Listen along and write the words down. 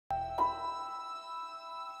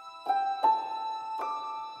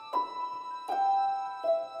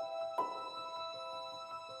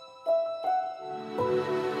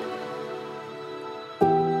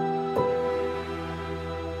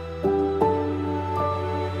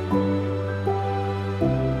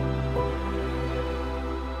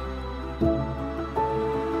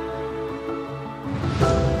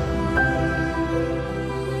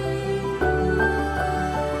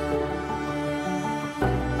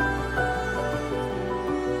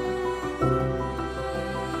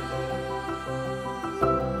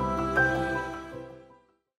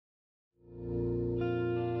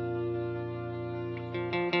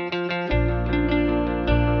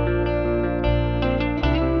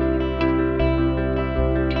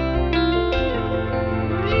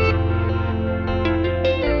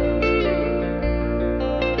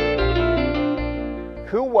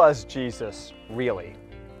was Jesus really?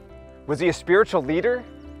 Was he a spiritual leader?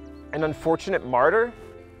 An unfortunate martyr?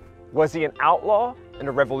 Was he an outlaw and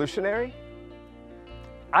a revolutionary?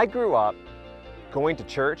 I grew up going to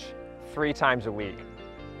church 3 times a week.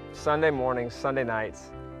 Sunday mornings, Sunday nights,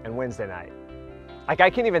 and Wednesday night. I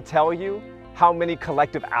can't even tell you how many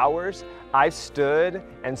collective hours I've stood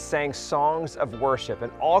and sang songs of worship in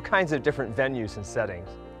all kinds of different venues and settings.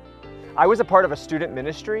 I was a part of a student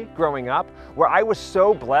ministry growing up where I was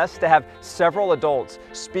so blessed to have several adults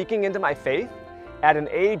speaking into my faith at an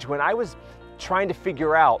age when I was trying to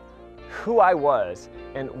figure out who I was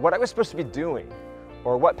and what I was supposed to be doing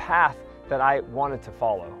or what path that I wanted to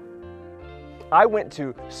follow. I went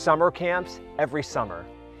to summer camps every summer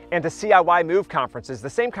and to CIY Move conferences, the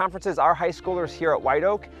same conferences our high schoolers here at White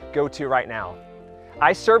Oak go to right now.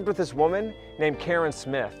 I served with this woman named Karen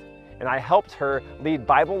Smith, and I helped her lead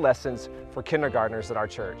Bible lessons for kindergartners at our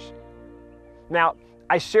church. Now,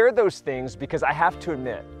 I share those things because I have to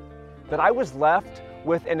admit that I was left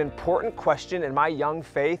with an important question in my young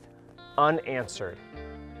faith unanswered.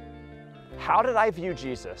 How did I view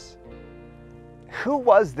Jesus? Who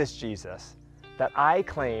was this Jesus that I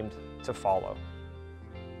claimed to follow?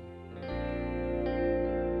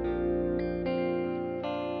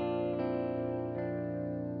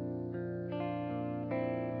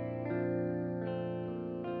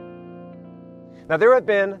 Now, there have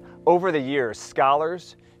been, over the years,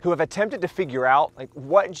 scholars who have attempted to figure out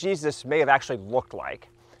what Jesus may have actually looked like.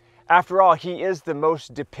 After all, he is the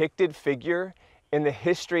most depicted figure in the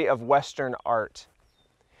history of Western art.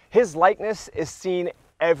 His likeness is seen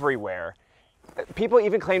everywhere. People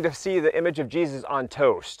even claim to see the image of Jesus on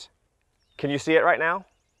toast. Can you see it right now?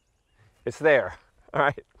 It's there, all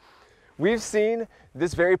right? We've seen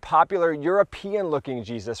this very popular European-looking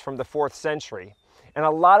Jesus from the 4th century. And a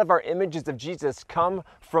lot of our images of Jesus come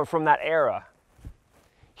from that era.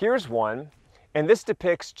 Here's one, and this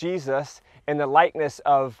depicts Jesus in the likeness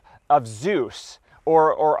of Zeus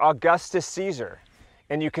or Augustus Caesar.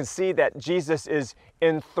 And you can see that Jesus is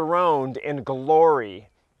enthroned in glory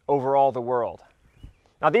over all the world.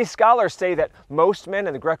 Now, these scholars say that most men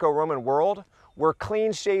in the Greco-Roman world were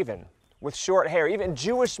clean-shaven, with short hair. Even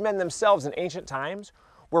Jewish men themselves in ancient times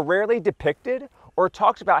were rarely depicted or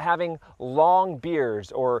talked about having long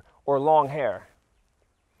beards or long hair.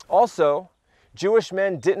 Also, Jewish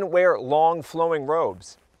men didn't wear long flowing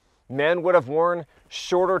robes. Men would have worn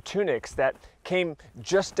shorter tunics that came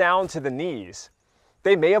just down to the knees.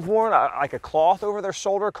 They may have worn a cloth over their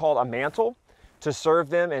shoulder called a mantle to serve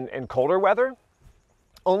them in colder weather.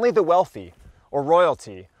 Only the wealthy or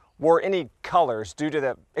royalty wore any colors due to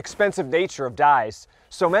the expensive nature of dyes.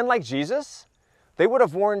 So men like Jesus, they would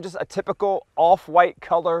have worn just a typical off-white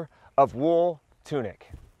color of wool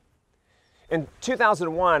tunic. In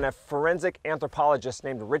 2001, a forensic anthropologist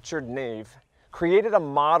named Richard Nave created a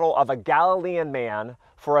model of a Galilean man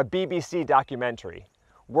for a BBC documentary,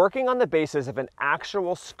 working on the basis of an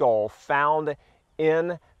actual skull found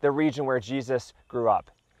in the region where Jesus grew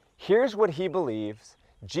up. Here's what he believes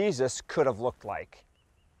Jesus could have looked like.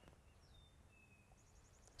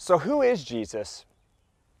 So who is Jesus,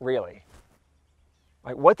 really?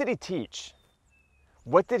 What did he teach?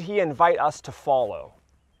 What did he invite us to follow?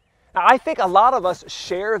 Now, I think a lot of us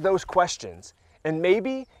share those questions, and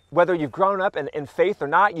maybe, whether you've grown up in faith or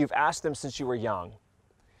not, you've asked them since you were young.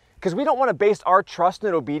 Because we don't want to base our trust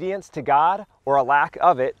and obedience to God, or a lack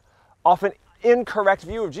of it, off an incorrect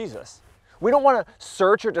view of Jesus. We don't want to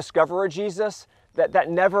search or discover a Jesus that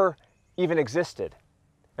never even existed.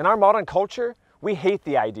 In our modern culture, we hate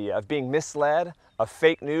the idea of being misled, of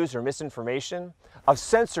fake news or misinformation, of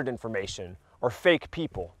censored information or fake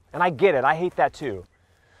people. And I get it, I hate that too.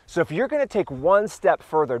 So if you're going to take one step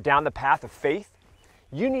further down the path of faith,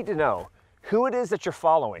 you need to know who it is that you're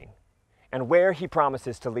following and where he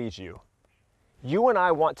promises to lead you. You and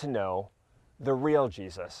I want to know the real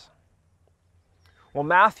Jesus. Well,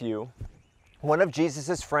 Matthew, one of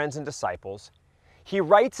Jesus' friends and disciples, he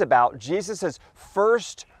writes about Jesus'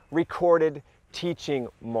 first recorded teaching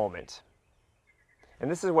moment. And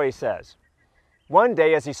this is what he says. One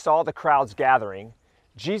day, as he saw the crowds gathering,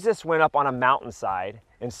 Jesus went up on a mountainside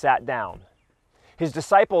and sat down. His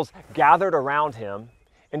disciples gathered around him,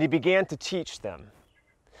 and he began to teach them.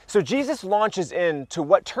 So Jesus launches into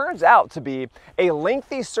what turns out to be a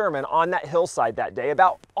lengthy sermon on that hillside that day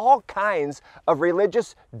about all kinds of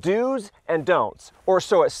religious do's and don'ts, or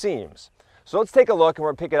so it seems. So let's take a look, and we're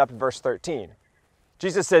going to pick it up in verse 13.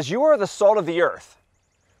 Jesus says, "You are the salt of the earth,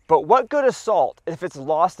 but what good is salt if it's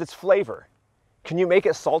lost its flavor? Can you make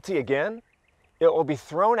it salty again? It will be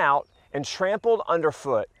thrown out and trampled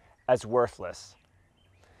underfoot as worthless."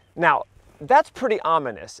 Now, that's pretty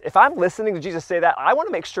ominous. If I'm listening to Jesus say that, I want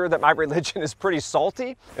to make sure that my religion is pretty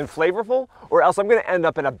salty and flavorful, or else I'm going to end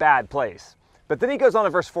up in a bad place. But then he goes on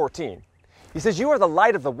in verse 14. He says, you are the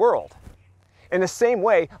light of the world. In the same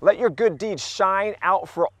way, let your good deeds shine out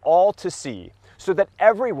for all to see, so that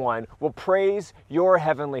everyone will praise your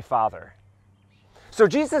heavenly Father. So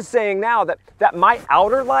Jesus is saying now that my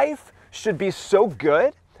outer life should be so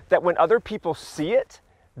good that when other people see it,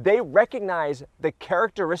 they recognize the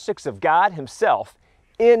characteristics of God himself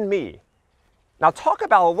in me. Now talk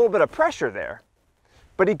about a little bit of pressure there.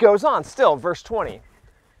 But he goes on still, verse 20.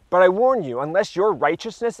 But I warn you, unless your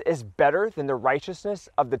righteousness is better than the righteousness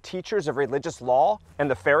of the teachers of religious law and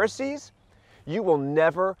the Pharisees, you will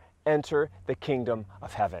never enter the kingdom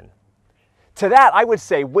of heaven. To that, I would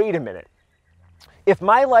say, wait a minute. If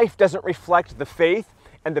my life doesn't reflect the faith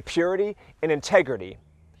and the purity and integrity,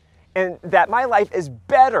 and that my life is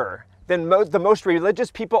better than the most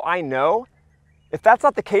religious people I know, if that's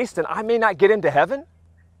not the case, then I may not get into heaven.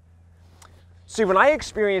 See, when I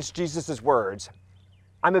experience Jesus' words,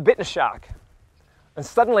 I'm a bit in shock. And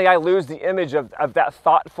suddenly I lose the image of that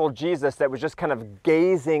thoughtful Jesus that was just kind of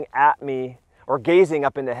gazing at me or gazing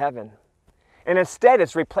up into heaven. And instead,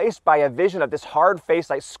 it's replaced by a vision of this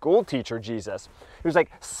hard-faced, like school teacher Jesus, who's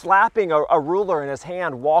like slapping a ruler in his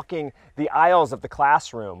hand, walking the aisles of the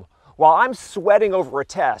classroom, while I'm sweating over a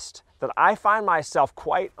test that I find myself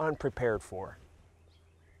quite unprepared for.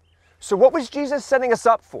 So what was Jesus setting us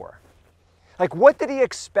up for? Like, what did he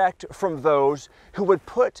expect from those who would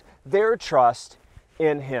put their trust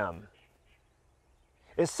in him?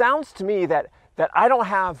 It sounds to me that I don't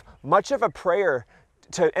have much of a prayer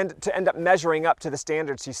to end up measuring up to the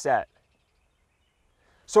standards he set.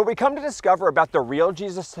 So what we come to discover about the real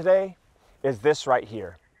Jesus today is this right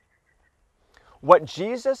here. What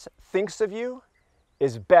Jesus thinks of you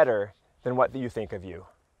is better than what you think of you.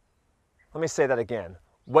 Let me say that again.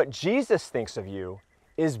 What Jesus thinks of you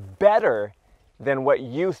is better than what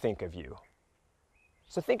you think of you.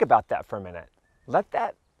 So think about that for a minute. Let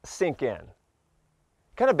that sink in.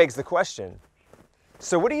 Kind of begs the question,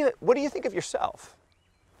 so what do you think of yourself?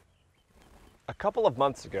 A couple of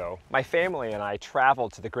months ago, my family and I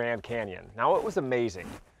traveled to the Grand Canyon. Now, it was amazing.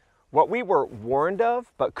 What we were warned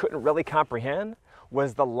of but couldn't really comprehend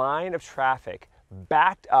was the line of traffic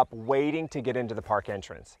backed up waiting to get into the park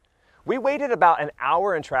entrance. We waited about an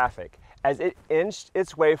hour in traffic as it inched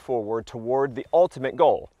its way forward toward the ultimate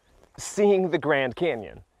goal, seeing the Grand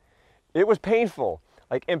Canyon. It was painful.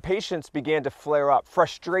 Like, impatience began to flare up,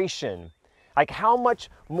 frustration. Like, how much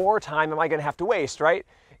more time am I going to have to waste, right?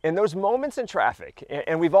 In those moments in traffic,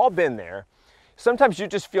 and we've all been there, sometimes you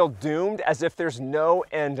just feel doomed as if there's no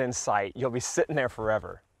end in sight. You'll be sitting there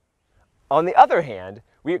forever. On the other hand,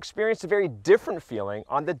 we experienced a very different feeling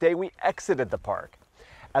on the day we exited the park.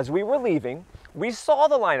 As we were leaving, we saw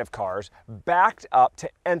the line of cars backed up to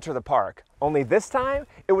enter the park. Only this time,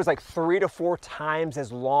 it was like 3 to 4 times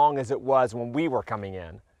as long as it was when we were coming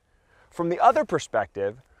in. From the other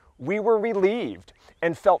perspective, we were relieved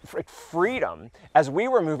and felt freedom as we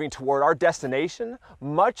were moving toward our destination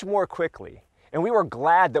much more quickly. And we were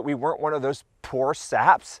glad that we weren't one of those poor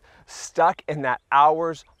saps stuck in that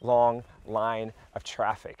hours-long line of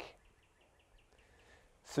traffic.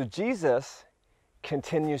 So Jesus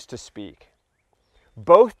continues to speak,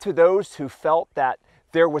 both to those who felt that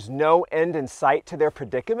there was no end in sight to their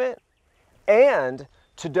predicament, and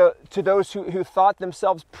to those who thought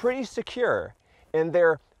themselves pretty secure in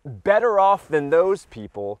their better off than those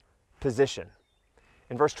people position.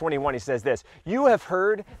 In verse 21, he says this, "You have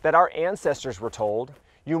heard that our ancestors were told,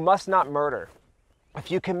 'You must not murder.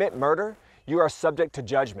 If you commit murder, you are subject to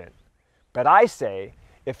judgment.' But I say,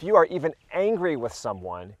 if you are even angry with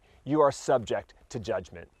someone, you are subject to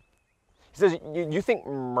judgment." He says, you think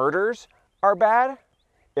murders are bad?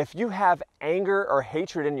 If you have anger or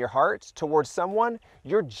hatred in your hearts towards someone,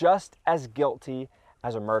 you're just as guilty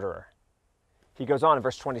as a murderer. He goes on in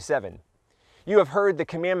verse 27. "You have heard the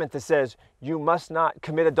commandment that says, 'You must not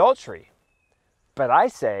commit adultery.' But I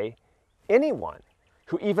say, anyone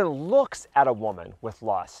who even looks at a woman with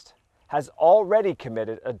lust has already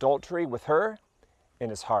committed adultery with her in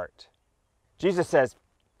his heart." Jesus says,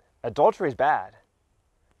 adultery is bad,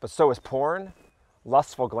 but so is porn,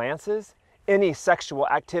 lustful glances, any sexual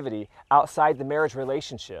activity outside the marriage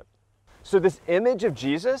relationship. So this image of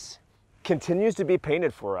Jesus continues to be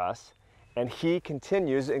painted for us, and he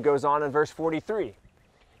continues and goes on in verse 43.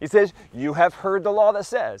 He says, "You have heard the law that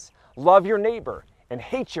says, 'Love your neighbor and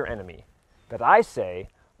hate your enemy.' But I say,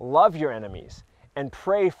 love your enemies and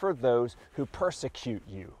pray for those who persecute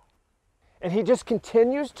you." And he just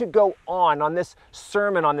continues to go on this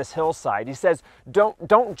sermon on this hillside. He says,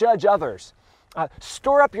 don't judge others.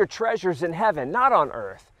 Store up your treasures in heaven, not on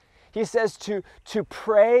earth. He says to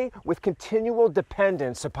pray with continual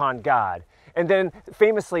dependence upon God. And then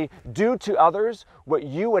famously, do to others what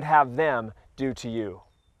you would have them do to you.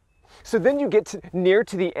 So then you get near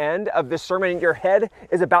to the end of this sermon and your head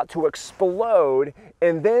is about to explode.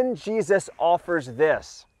 And then Jesus offers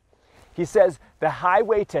this. He says, the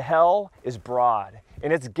highway to hell is broad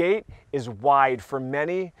and its gate is wide for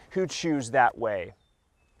many who choose that way.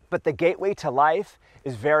 But the gateway to life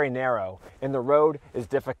is very narrow and the road is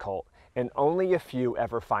difficult and only a few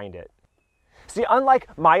ever find it. See, unlike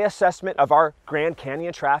my assessment of our Grand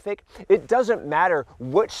Canyon traffic, it doesn't matter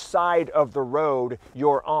which side of the road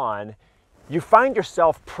you're on, you find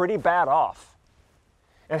yourself pretty bad off.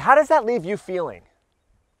 And how does that leave you feeling?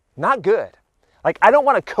 Not good. Like, I don't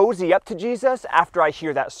want to cozy up to Jesus after I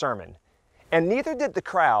hear that sermon. And neither did the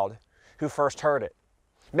crowd who first heard it.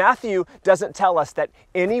 Matthew doesn't tell us that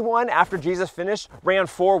anyone after Jesus finished ran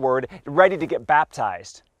forward ready to get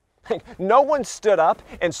baptized. No one stood up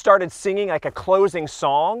and started singing like a closing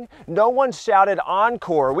song. No one shouted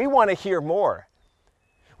encore. We want to hear more.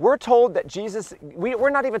 We're told that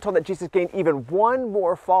we're not even told that Jesus gained even one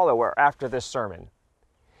more follower after this sermon.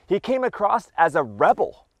 He came across as a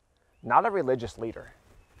rebel, not a religious leader.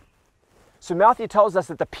 So Matthew tells us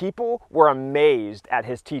that the people were amazed at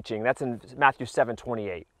his teaching. That's in Matthew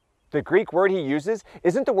 7:28. The Greek word he uses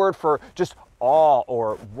isn't the word for just awe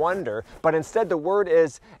or wonder, but instead the word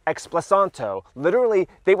is explesanto. Literally,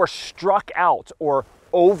 they were struck out or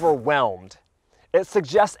overwhelmed. It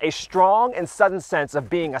suggests a strong and sudden sense of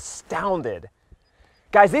being astounded.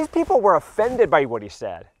 Guys, these people were offended by what he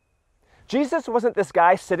said. Jesus wasn't this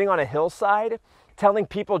guy sitting on a hillside telling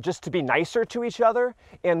people just to be nicer to each other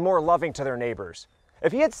and more loving to their neighbors.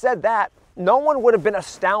 If he had said that, no one would have been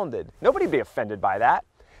astounded. Nobody would be offended by that.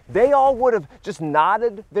 They all would have just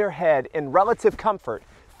nodded their head in relative comfort,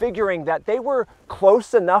 figuring that they were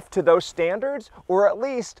close enough to those standards, or at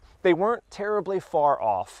least they weren't terribly far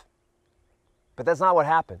off. But that's not what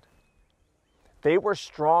happened. They were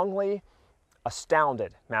strongly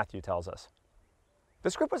astounded, Matthew tells us.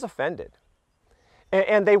 This group was offended.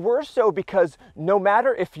 And they were so because no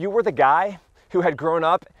matter if you were the guy who had grown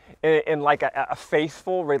up in like a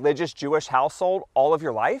faithful religious Jewish household all of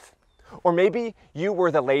your life, or maybe you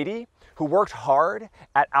were the lady who worked hard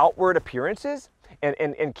at outward appearances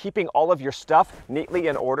and keeping all of your stuff neatly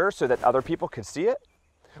in order so that other people could see it.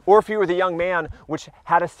 Or if you were the young man which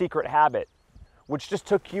had a secret habit, which just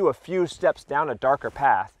took you a few steps down a darker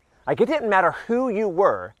path. Like, it didn't matter who you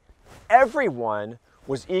were, everyone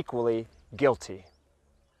was equally guilty.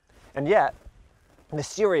 And yet,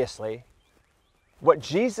 mysteriously, what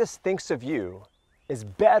Jesus thinks of you is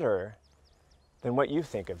better than what you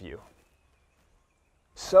think of you.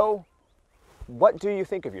 So, what do you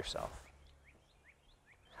think of yourself?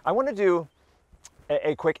 I want to do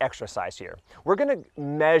a quick exercise here. We're going to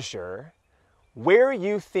measure where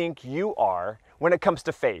you think you are when it comes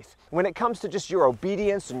to faith. When it comes to just your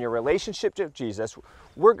obedience and your relationship to Jesus,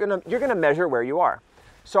 you're going to measure where you are.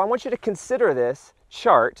 So I want you to consider this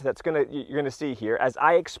chart you're going to see here as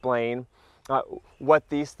I explain what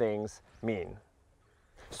these things mean.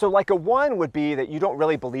 So like a 1 would be that you don't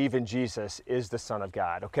really believe in Jesus is the Son of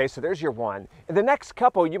God. Okay, so there's your 1. In the next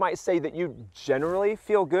couple, you might say that you generally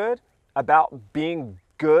feel good about being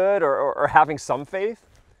good or having some faith.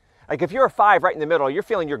 Like if you're a 5 right in the middle, you're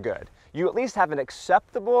feeling you're good. You at least have an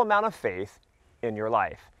acceptable amount of faith in your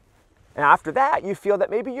life. And after that, you feel that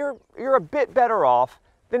maybe you're a bit better off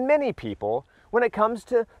than many people when it comes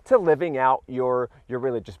to living out your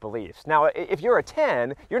religious beliefs. Now, if you're a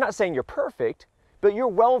 10, you're not saying you're perfect, but you're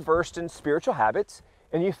well-versed in spiritual habits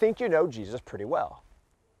and you think you know Jesus pretty well.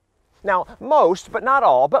 Now, most, but not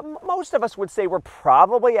all, but most of us would say we're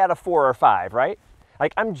probably at a 4 or 5, right?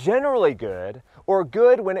 Like, I'm generally good, or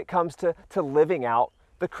good when it comes to living out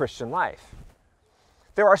the Christian life.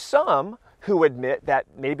 There are some who admit that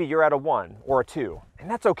maybe you're at a 1 or a 2, and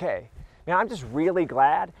that's okay. Now, I'm just really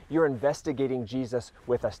glad you're investigating Jesus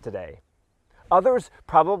with us today. Others,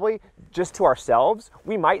 probably just to ourselves,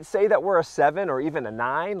 we might say that we're a 7 or even a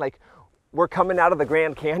 9, like we're coming out of the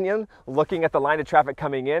Grand Canyon, looking at the line of traffic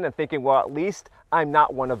coming in and thinking, well, at least I'm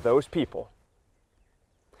not one of those people.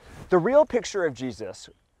 The real picture of Jesus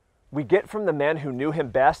we get from the men who knew him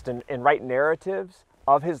best and write narratives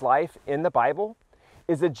of his life in the Bible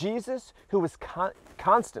is a Jesus who was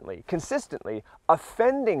consistently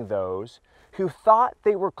offending those who thought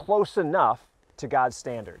they were close enough to God's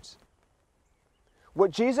standards.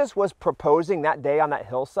 What Jesus was proposing that day on that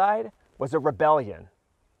hillside was a rebellion.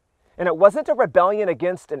 And it wasn't a rebellion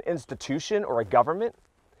against an institution or a government,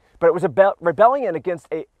 but it was a rebellion against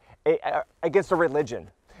against a religion,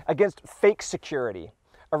 against fake security,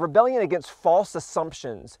 a rebellion against false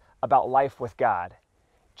assumptions about life with God.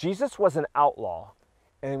 Jesus was an outlaw,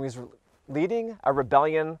 and he was leading a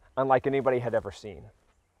rebellion unlike anybody had ever seen.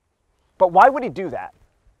 But why would he do that?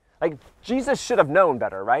 Like, Jesus should have known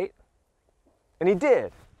better, right? And he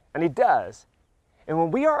did, and he does. And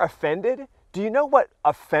when we are offended, do you know what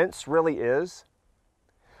offense really is?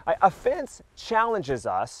 Offense challenges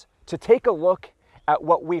us to take a look at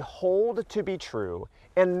what we hold to be true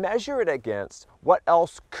and measure it against what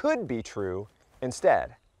else could be true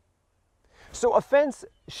instead. So offense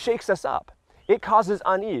shakes us up. It causes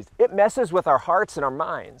unease. It messes with our hearts and our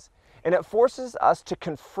minds. And it forces us to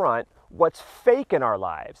confront what's fake in our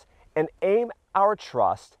lives and aim our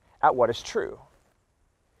trust at what is true.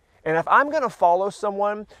 And if I'm going to follow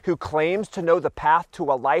someone who claims to know the path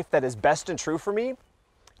to a life that is best and true for me,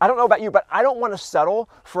 I don't know about you, but I don't want to settle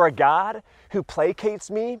for a God who placates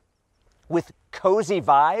me with cozy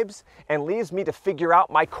vibes and leaves me to figure out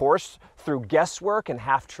my course through guesswork and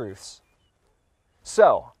half-truths.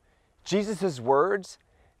 So, Jesus' words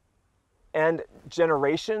and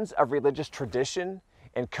generations of religious tradition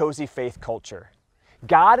and cozy faith culture.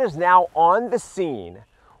 God is now on the scene,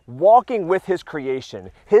 walking with his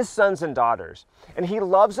creation, his sons and daughters, and he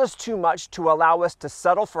loves us too much to allow us to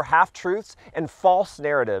settle for half-truths and false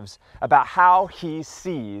narratives about how he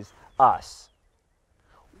sees us.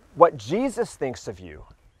 What Jesus thinks of you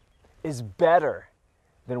is better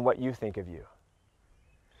than what you think of you.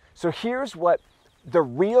 So here's what the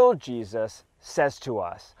real Jesus says to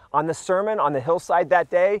us. On the sermon on the hillside that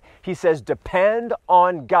day, he says, depend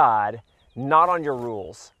on God, not on your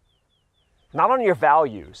rules, not on your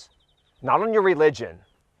values, not on your religion,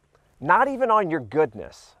 not even on your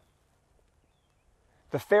goodness.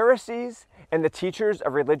 The Pharisees and the teachers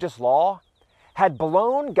of religious law had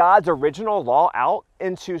blown God's original law out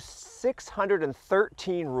into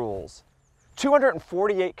 613 rules,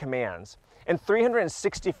 248 commands, and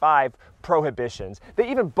 365 prohibitions. They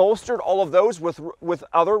even bolstered all of those with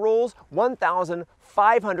other rules,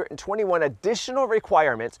 1,521 additional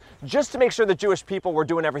requirements, just to make sure the Jewish people were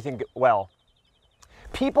doing everything well.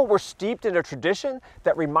 People were steeped in a tradition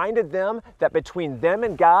that reminded them that between them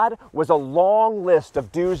and God was a long list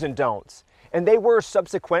of do's and don'ts. And they were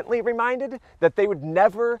subsequently reminded that they would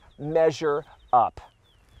never measure up.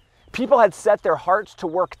 People had set their hearts to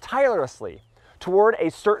work tirelessly toward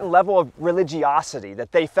a certain level of religiosity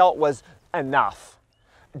that they felt was enough.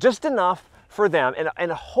 Just enough for them,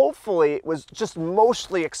 and hopefully it was just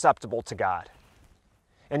mostly acceptable to God.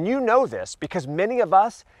 And you know this because many of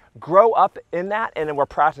us grow up in that and we're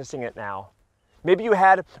practicing it now. Maybe you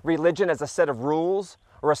had religion as a set of rules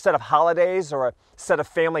or a set of holidays or a set of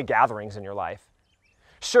family gatherings in your life.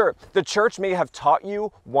 Sure, the church may have taught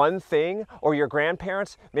you one thing or your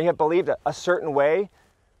grandparents may have believed a certain way,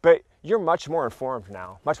 but you're much more informed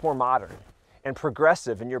now, much more modern and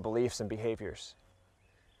progressive in your beliefs and behaviors.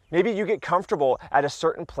 Maybe you get comfortable at a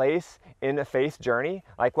certain place in a faith journey,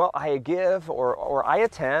 like, well, I give, or I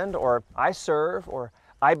attend, or I serve, or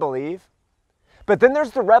I believe. But then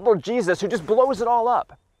there's the rebel Jesus who just blows it all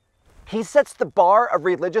up. He sets the bar of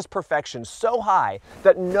religious perfection so high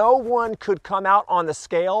that no one could come out on the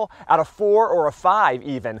scale at a 4 or a 5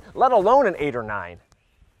 even, let alone an 8 or 9.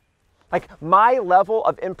 Like, my level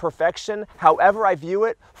of imperfection, however I view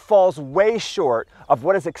it, falls way short of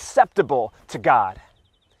what is acceptable to God.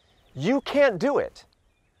 You can't do it.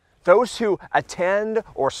 Those who attend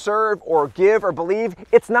or serve or give or believe,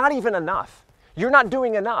 it's not even enough. You're not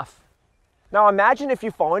doing enough. Now imagine if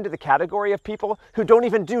you fall into the category of people who don't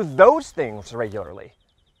even do those things regularly.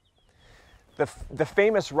 The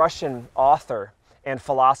famous Russian author and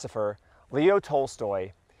philosopher Leo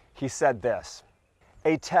Tolstoy, he said this: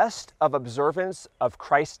 "A test of observance of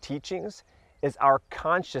Christ's teachings is our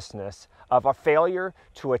consciousness of a failure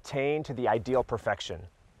to attain to the ideal perfection.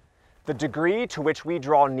 The degree to which we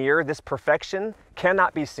draw near this perfection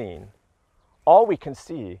cannot be seen. All we can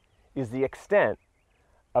see is the extent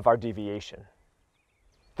of our deviation."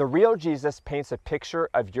 The real Jesus paints a picture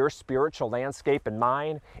of your spiritual landscape and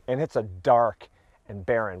mine, and it's a dark and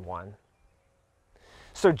barren one.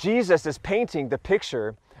 So Jesus is painting the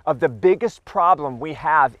picture of the biggest problem we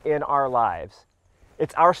have in our lives.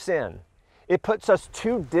 It's our sin. It puts us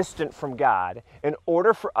too distant from God in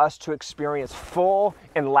order for us to experience full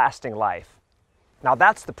and lasting life. Now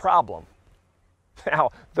that's the problem.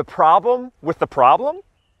 Now, the problem with the problem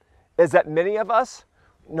is that many of us,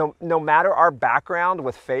 no matter our background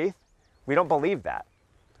with faith, we don't believe that.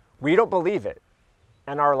 We don't believe it.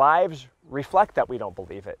 And our lives reflect that we don't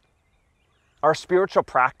believe it. Our spiritual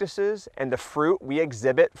practices and the fruit we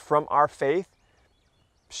exhibit from our faith,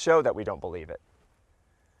 show that we don't believe it.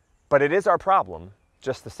 But it is our problem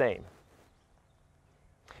just the same.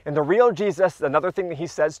 And the real Jesus, another thing that he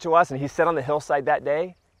says to us, and he said on the hillside that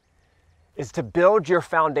day, is to build your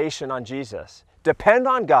foundation on Jesus. Depend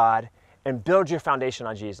on God and build your foundation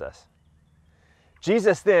on Jesus.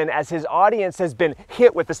 Jesus then, as his audience has been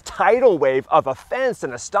hit with this tidal wave of offense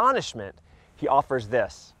and astonishment, he offers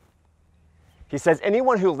this. He says,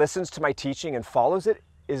 anyone who listens to my teaching and follows it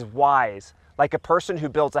is wise, like a person who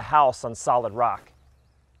builds a house on solid rock.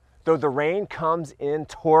 Though the rain comes in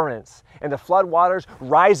torrents and the floodwaters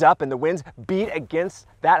rise up and the winds beat against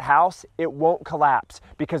that house, it won't collapse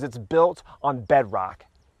because it's built on bedrock.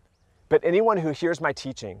 But anyone who hears my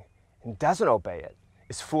teaching and doesn't obey it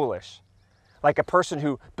is foolish, like a person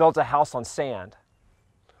who builds a house on sand.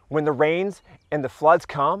 When the rains and the floods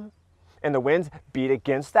come and the winds beat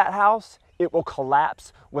against that house, it will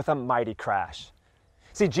collapse with a mighty crash.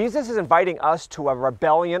 See, Jesus is inviting us to a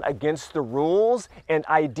rebellion against the rules and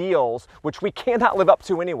ideals which we cannot live up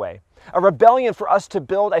to anyway. A rebellion for us to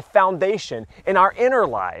build a foundation in our inner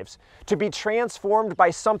lives, to be transformed by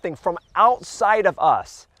something from outside of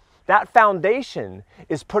us. That foundation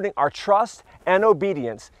is putting our trust and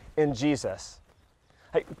obedience in Jesus.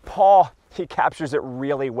 Paul, he captures it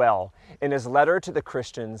really well in his letter to the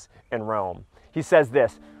Christians in Rome. He says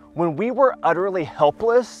this, when we were utterly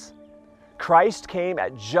helpless, Christ came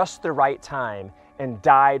at just the right time and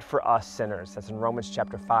died for us sinners. That's in Romans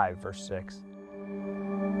chapter 5, verse 6.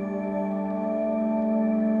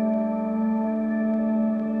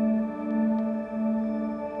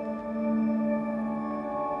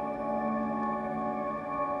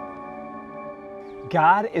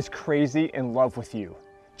 God is crazy in love with you.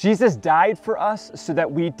 Jesus died for us so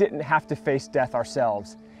that we didn't have to face death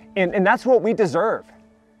ourselves. And that's what we deserve.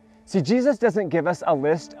 See, Jesus doesn't give us a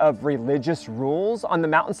list of religious rules on the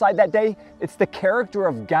mountainside that day. It's the character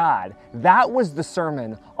of God. That was the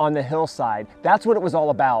sermon on the hillside. That's what it was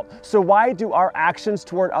all about. So why do our actions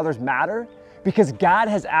toward others matter? Because God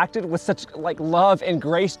has acted with such love and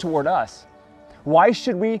grace toward us. Why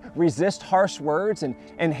should we resist harsh words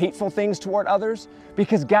and hateful things toward others?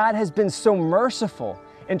 Because God has been so merciful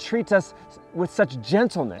and treats us with such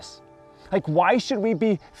gentleness. Why should we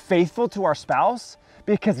be faithful to our spouse?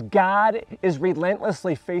 Because God is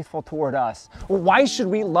relentlessly faithful toward us. Why should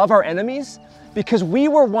we love our enemies? Because we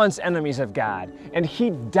were once enemies of God and He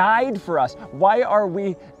died for us. Why are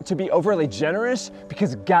we to be overly generous?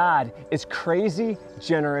 Because God is crazy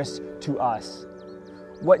generous to us.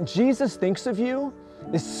 What Jesus thinks of you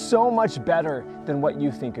is so much better than what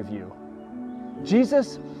you think of you.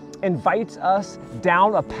 Jesus invites us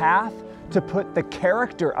down a path to put the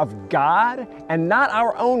character of God and not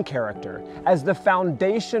our own character as the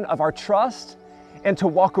foundation of our trust and to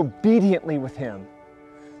walk obediently with Him.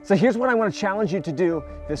 So here's what I want to challenge you to do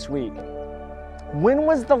this week. When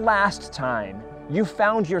was the last time you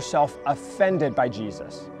found yourself offended by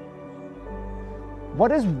Jesus?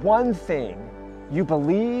 What is one thing you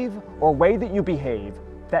believe or way that you behave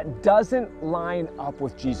that doesn't line up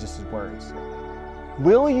with Jesus' words?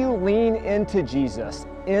 Will you lean into Jesus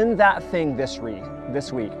in that thing this week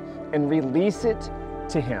and release it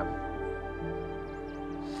to Him?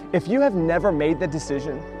 If you have never made the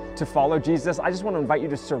decision to follow Jesus, I just want to invite you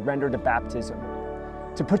to surrender to baptism,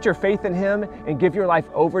 to put your faith in Him and give your life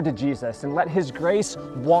over to Jesus and let His grace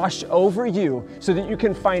wash over you so that you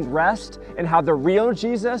can find rest in how the real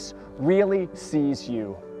Jesus really sees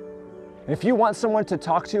you. And if you want someone to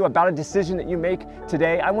talk to about a decision that you make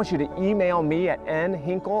today, I want you to email me at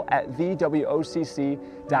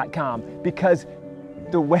nhinkle@thewocc.com, because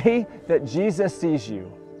the way that Jesus sees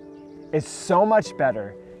you is so much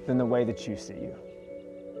better than the way that you see you.